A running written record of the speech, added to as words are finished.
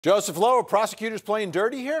Joseph Lowe, are prosecutors playing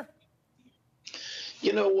dirty here?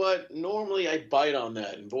 You know what? Normally I bite on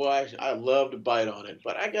that, and boy, I love to bite on it.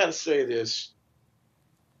 But I got to say this.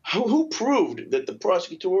 Who proved that the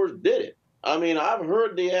prosecutors did it? I mean, I've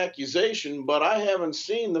heard the accusation, but I haven't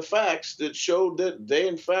seen the facts that showed that they,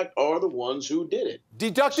 in fact, are the ones who did it.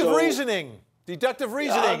 Deductive reasoning. Deductive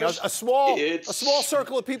reasoning. A small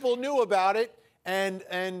circle of people knew about it,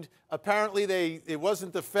 and apparently it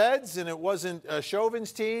wasn't the feds and it wasn't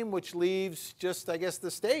Chauvin's team, which leaves just, I guess, the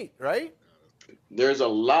state, right? There's a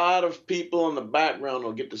lot of people in the background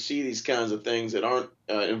who'll get to see these kinds of things that aren't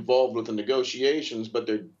involved with the negotiations, but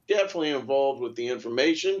they're definitely involved with the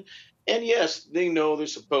information. And yes, they know they're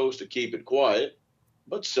supposed to keep it quiet,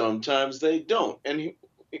 but sometimes they don't. And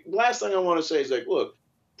last thing I want to say is, like, look,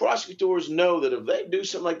 prosecutors know that if they do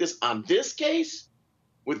something like this on this case,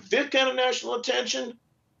 with this kind of national attention,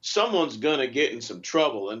 someone's going to get in some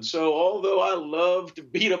trouble. And so although I love to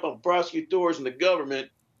beat up on prosecutors and the government,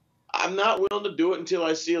 I'm not willing to do it until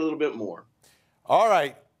I see a little bit more. All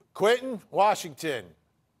right, Quentin, Washington,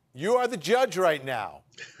 you are the judge right now.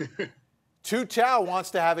 Tou Thao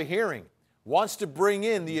wants to have a hearing, wants to bring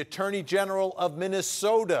in the Attorney General of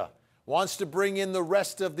Minnesota, wants to bring in the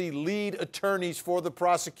rest of the lead attorneys for the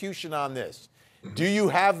prosecution on this. Do you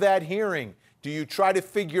have that hearing? Do you try to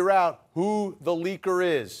figure out who the leaker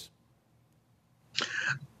is?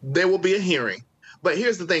 There will be a hearing. But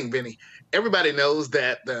here's the thing, Vinny. Everybody knows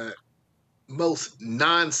that the most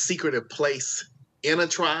non-secretive place in a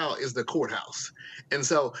trial is the courthouse. And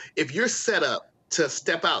so if you're set up to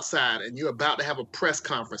step outside and you're about to have a press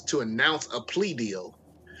conference to announce a plea deal,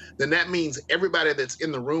 then that means everybody that's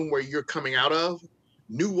in the room where you're coming out of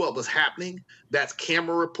knew what was happening. That's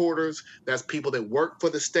camera reporters. That's people that work for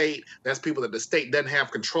the state. That's people that the state doesn't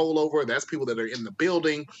have control over. That's people that are in the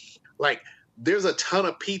building. Like, there's a ton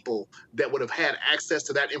of people that would have had access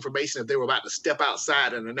to that information if they were about to step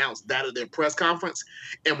outside and announce that at their press conference.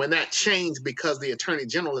 And when that changed because the attorney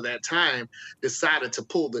general at that time decided to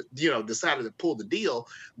pull the deal,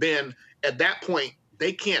 then at that point,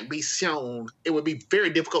 they can't be shown. It would be very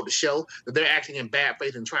difficult to show that they're acting in bad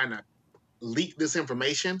faith and trying to leak this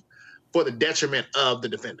information for the detriment of the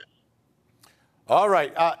defendant. All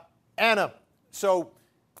right, Anna, so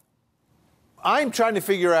I'm trying to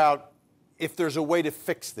figure out if there's a way to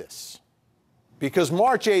fix this, because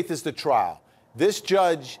March 8th is the trial. This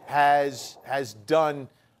judge has done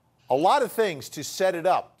a lot of things to set it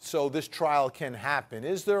up so this trial can happen.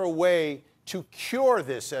 Is there a way to cure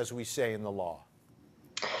this, as we say in the law?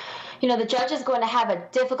 You know, the judge is going to have a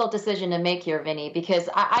difficult decision to make here, Vinny, because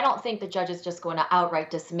I don't think the judge is just going to outright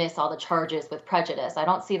dismiss all the charges with prejudice. I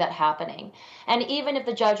don't see that happening. And even if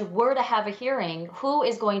the judge were to have a hearing, who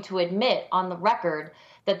is going to admit on the record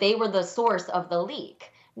that they were the source of the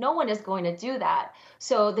leak? No one is going to do that.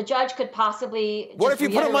 So the judge could possibly. What if you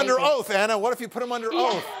put him under oath, Anna? What if you put him under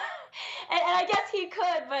oath? And I guess he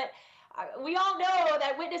could, but we all know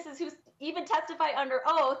that witnesses who even testify under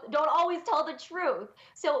oath don't always tell the truth.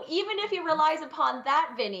 So even if he relies upon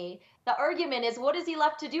that, Vinny, the argument is, what is he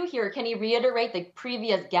left to do here? Can he reiterate the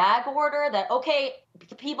previous gag order that, okay,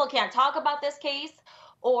 people can't talk about this case?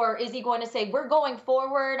 Or is he going to say, we're going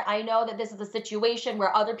forward. I know that this is a situation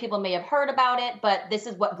where other people may have heard about it, but this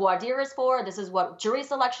is what voir dire is for. This is what jury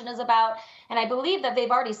selection is about. And I believe that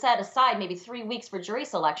they've already set aside maybe 3 weeks for jury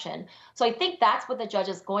selection. So I think that's what the judge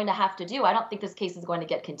is going to have to do. I don't think this case is going to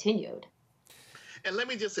get continued. And let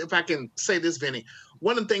me just, if I can say this, Vinny,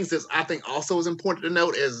 one of the things that I think also is important to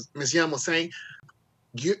note, as Ms. Young was saying,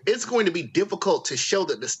 it's going to be difficult to show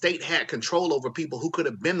that the state had control over people who could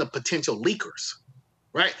have been the potential leakers.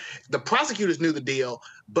 Right? The prosecutors knew the deal,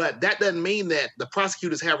 but that doesn't mean that the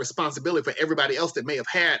prosecutors have responsibility for everybody else that may have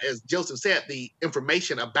had, as Joseph said, the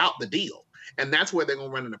information about the deal. And that's where they're going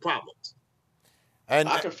to run into problems. And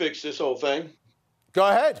I can fix this whole thing. Go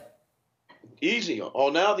ahead. Easy. Oh,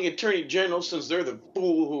 now the attorney general, since they're the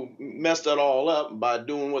fool who messed that all up by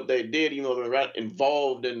doing what they did, even though they're not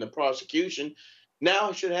involved in the prosecution,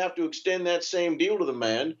 now should have to extend that same deal to the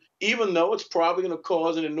man, even though it's probably going to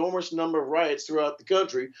cause an enormous number of riots throughout the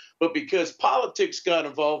country. But because politics got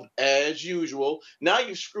involved, as usual, now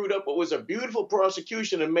you've screwed up what was a beautiful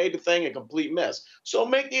prosecution and made the thing a complete mess. So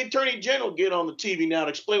make the attorney general get on the TV now and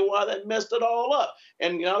explain why that messed it all up.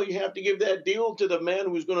 And now you have to give that deal to the man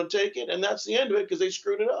who's going to take it, and that's the end of it because they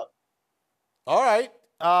screwed it up. All right.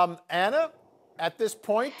 Anna, at this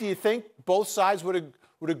point, do you think both sides would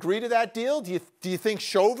agree to that deal? Do you think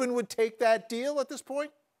Chauvin would take that deal at this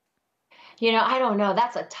point? You know, I don't know.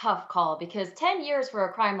 That's a tough call because 10 years for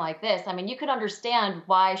a crime like this, I mean, you could understand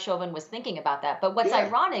why Chauvin was thinking about that. But what's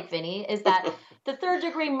ironic, Vinny, is that the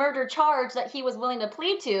third-degree murder charge that he was willing to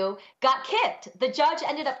plead to got kicked. The judge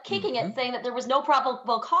ended up kicking it, saying that there was no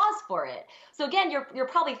probable cause for it. So again, you're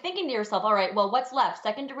probably thinking to yourself, all right, well, what's left?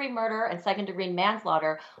 Second-degree murder and second-degree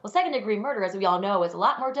manslaughter. Well, second-degree murder, as we all know, is a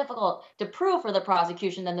lot more difficult to prove for the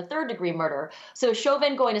prosecution than the third-degree murder. So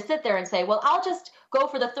Chauvin going to sit there and say, well, I'll just go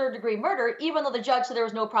for the third-degree murder, even though the judge said there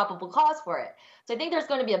was no probable cause for it. So I think there's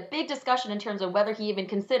going to be a big discussion in terms of whether he even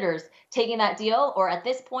considers taking that deal, or at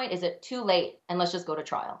this point, is it too late and let's just go to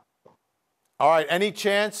trial? All right. Any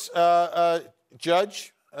chance,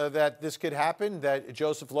 Judge, that this could happen, that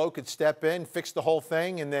Joseph Lowe could step in, fix the whole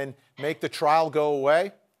thing, and then make the trial go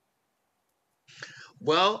away?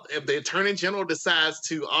 Well, if the Attorney General decides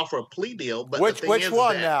to offer a plea deal, but which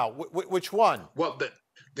one that, now? Which one? Well,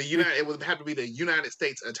 it would have to be the United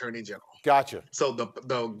States Attorney General. Gotcha. So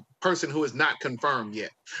the person who is not confirmed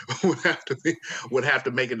yet would have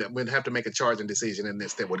to make a charging decision in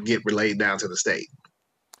this that would get relayed down to the state.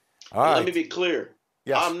 All right. Let me be clear.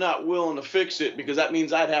 Yes. I'm not willing to fix it because that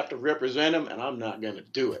means I'd have to represent him, and I'm not going to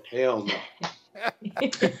do it. Hell no.